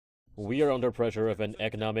We are under pressure of an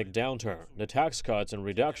economic downturn. The tax cuts and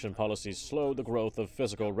reduction policies slowed the growth of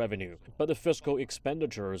fiscal revenue, but the fiscal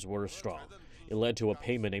expenditures were strong. It led to a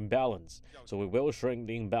payment imbalance, so we will shrink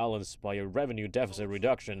the imbalance by a revenue deficit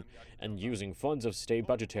reduction and using funds of state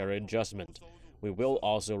budgetary adjustment. We will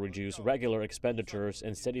also reduce regular expenditures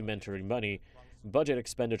and sedimentary money. Budget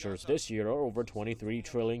expenditures this year are over 23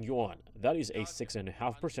 trillion yuan. That is a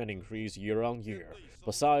 6.5% increase year-on-year.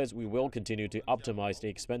 Besides, we will continue to optimize the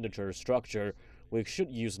expenditure structure. We should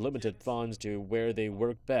use limited funds to where they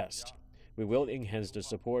work best. We will enhance the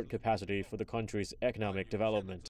support capacity for the country's economic development.